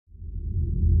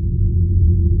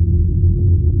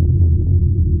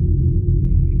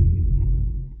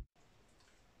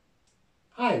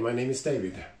my name is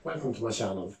David. Welcome to my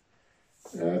channel.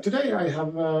 Today I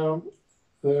have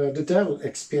the Dell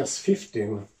XPS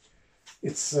 15.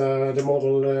 It's the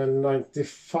model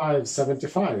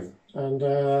 9575 and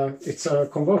it's a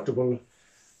convertible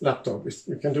laptop.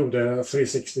 You can do the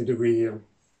 360-degree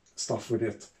stuff with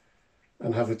it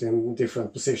and have it in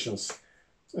different positions.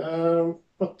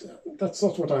 But that's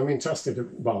not what I'm interested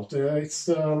about. It's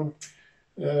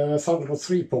Thunderbolt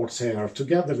 3 ports here,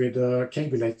 together with a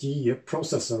Gigabyte G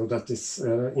processor that is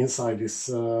inside this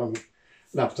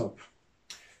laptop.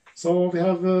 So we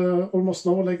have almost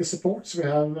no legacy ports. We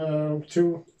have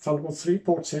two Thunderbolt 3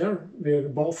 ports here,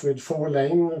 both with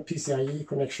 4-lane PCIe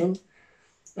connection.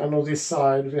 And on this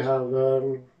side we have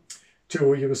two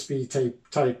USB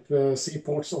type C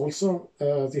ports also.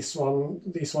 These one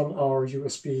are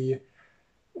USB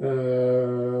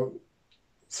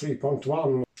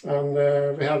 3.1, and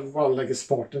we have one legacy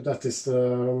port, that is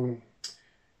the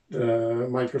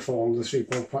microphone, the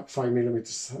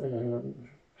 3.5mm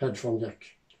headphone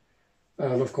jack,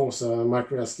 and of course a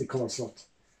micro SD card slot.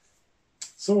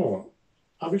 So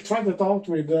I will try that out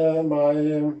with my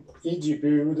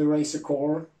eGPU, the Razer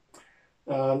Core,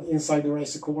 and inside the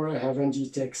Razer Core I have a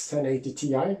GTX 1080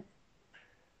 Ti,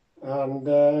 and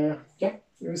yeah,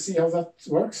 we'll see how that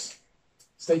works.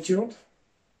 Stay tuned.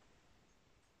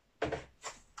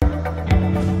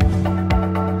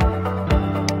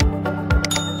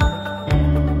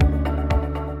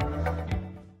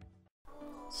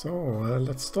 So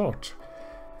let's start.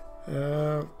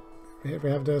 Here we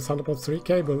have the Thunderbolt 3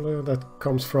 cable that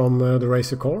comes from the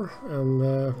Razer Core, and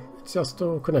it's just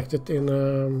to connect it in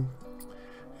an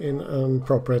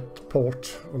appropriate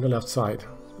port on the left side.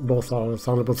 Both are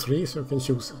Thunderbolt 3, so you can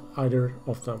choose either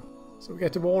of them. So we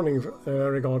get a warning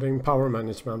regarding power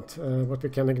management, but we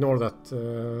can ignore that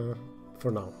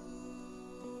for now.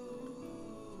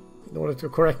 In order to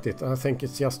correct it, I think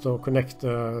it's just to connect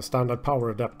the standard power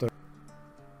adapter.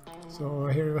 So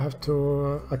here you have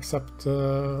to accept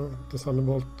the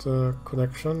Thunderbolt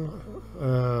connection,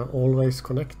 always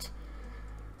connect,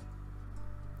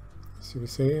 as you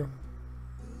see.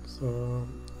 So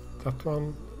that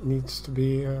one needs to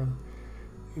be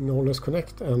in always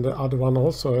connect, and the other one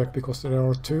also, because there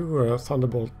are two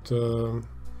Thunderbolt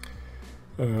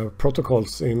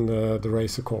protocols in the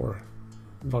Razer Core.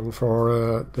 One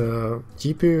for the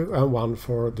GPU and one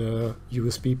for the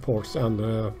USB ports and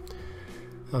the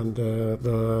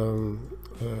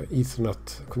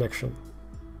Ethernet connection.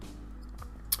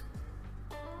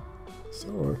 So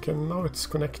okay, now it's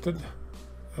connected,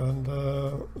 and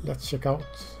let's checking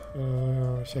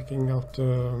out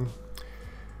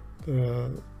the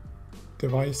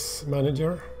device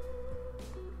manager.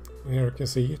 Here you can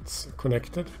see it's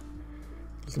connected.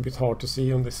 It's a bit hard to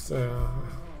see on this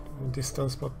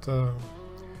distance, but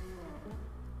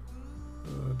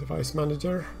device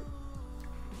manager.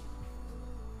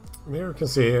 And here you can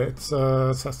see it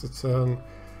says it's a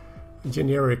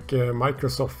generic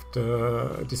Microsoft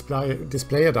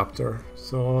display adapter.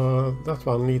 So that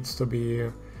one needs to be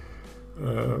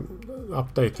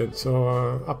updated.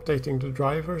 So updating the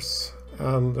drivers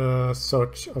and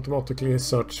automatically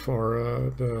search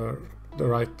for the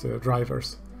right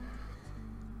drivers.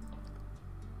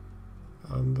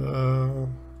 And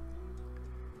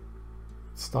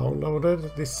it's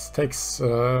downloaded. This takes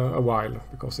a while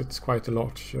because it's quite a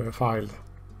large file.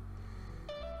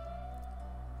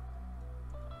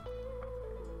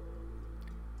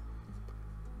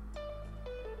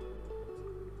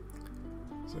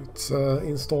 So it's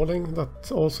installing.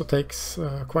 That also takes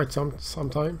quite some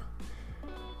time.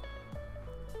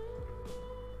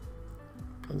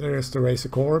 And there is the Razer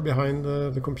Core behind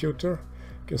the computer.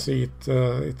 You can see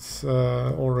it's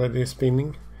already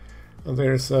spinning. And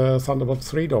there's a Thunderbolt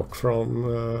 3 dock from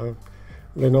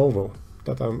Lenovo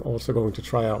that I'm also going to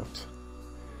try out.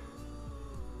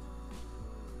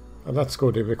 And that's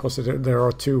good because there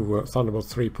are two Thunderbolt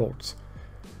 3 ports.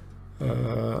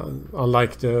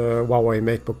 Unlike the Huawei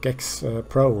MateBook X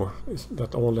Pro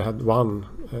that only had one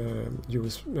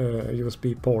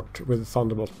USB port with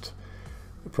Thunderbolt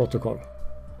protocol.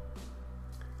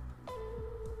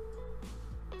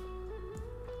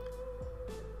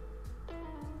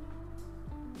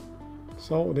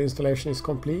 So the installation is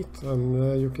complete,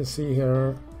 and you can see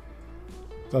here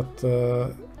that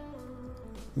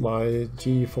my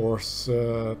GeForce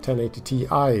 1080 Ti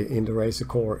in the Razer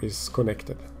Core is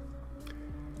connected.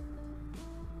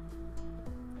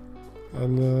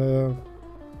 And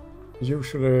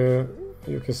usually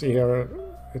you can see here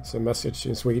it's a message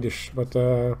in Swedish, but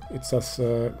it says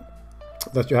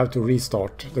that you have to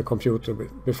restart the computer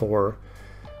before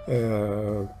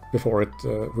it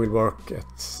will work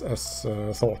as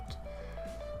thought.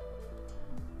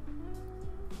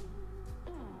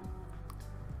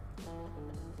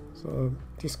 So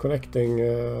disconnecting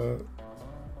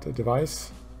the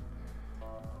device.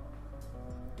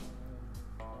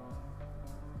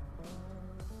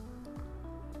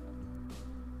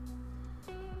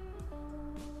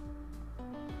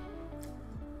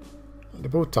 The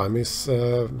boot time is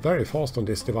very fast on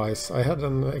this device. I had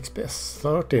an XPS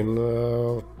 13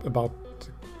 about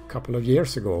a couple of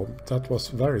years ago. That was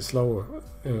very slow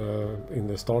in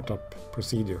the startup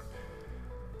procedure.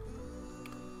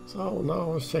 So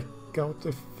now check out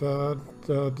if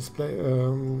the display,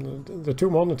 the two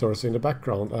monitors in the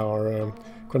background are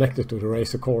connected to the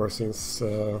Razer Core since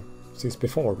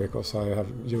before, because I have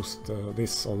used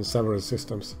this on several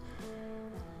systems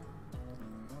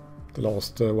the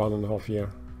last 1.5 years.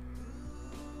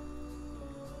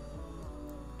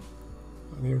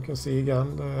 And you can see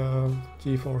again the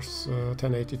GeForce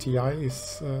 1080 Ti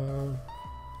is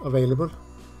available.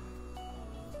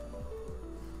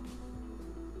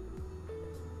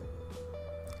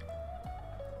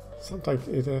 Sometimes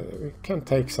it can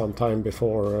take some time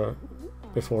before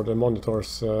the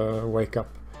monitors wake up,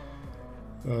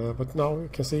 but now you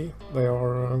can see they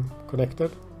are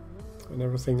connected and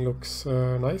everything looks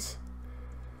nice.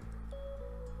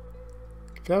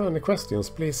 If you have any questions,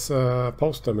 please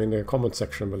post them in the comment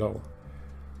section below.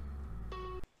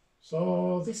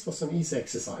 So this was an easy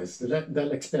exercise. The Dell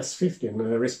XPS 15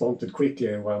 responded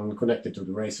quickly when connected to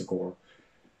the Razer Core.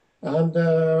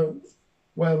 And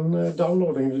when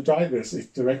downloading the drivers, it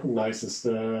recognizes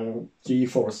the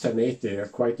GeForce 1080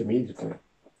 quite immediately.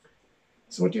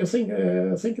 So what do you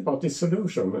think about this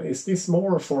solution? Is this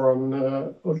more for an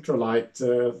ultralight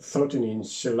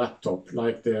 13-inch laptop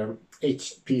like the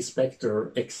HP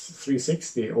Spectre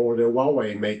X360 or the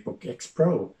Huawei MateBook X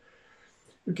Pro?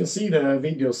 You can see the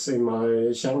videos in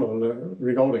my channel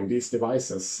regarding these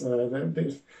devices.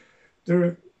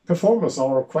 Their performance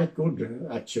are quite good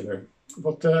actually.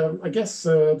 But I guess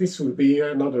this will be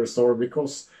another story,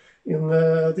 because in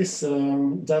this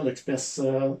Dell XPS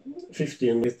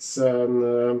 15 it's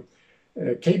a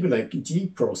Kaby Lake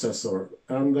G processor,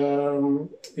 and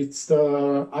it's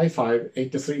the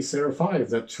i5-8305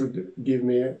 that should give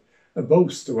me a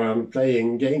boost when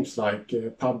playing games like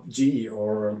PUBG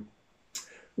or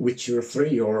Witcher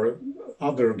 3 or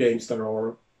other games that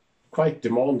are quite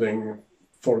demanding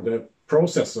for the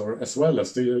processor as well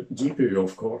as the GPU,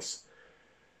 of course.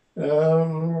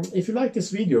 If you like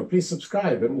this video, please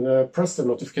subscribe and press the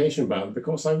notification bell,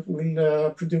 because I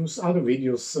will produce other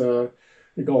videos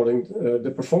regarding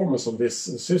the performance of this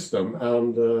system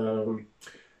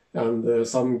and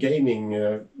some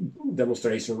gaming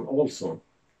demonstration also.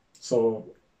 So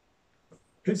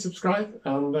please subscribe,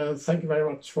 and thank you very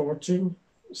much for watching.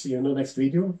 See you in the next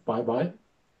video. Bye bye.